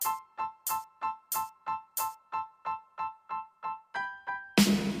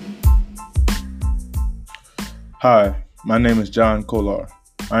Hi, my name is John Kolar.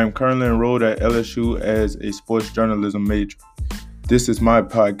 I am currently enrolled at LSU as a sports journalism major. This is my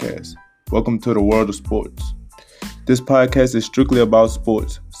podcast. Welcome to the world of sports. This podcast is strictly about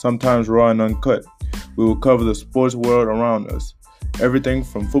sports, sometimes raw and uncut. We will cover the sports world around us. Everything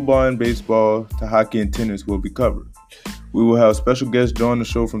from football and baseball to hockey and tennis will be covered. We will have special guests join the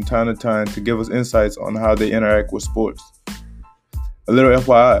show from time to time to give us insights on how they interact with sports. A little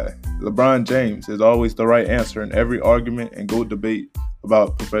FYI, LeBron James is always the right answer in every argument and GOAT debate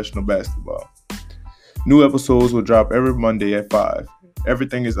about professional basketball. New episodes will drop every Monday at 5.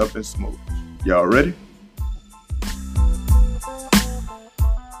 Everything is up in smoke. Y'all ready?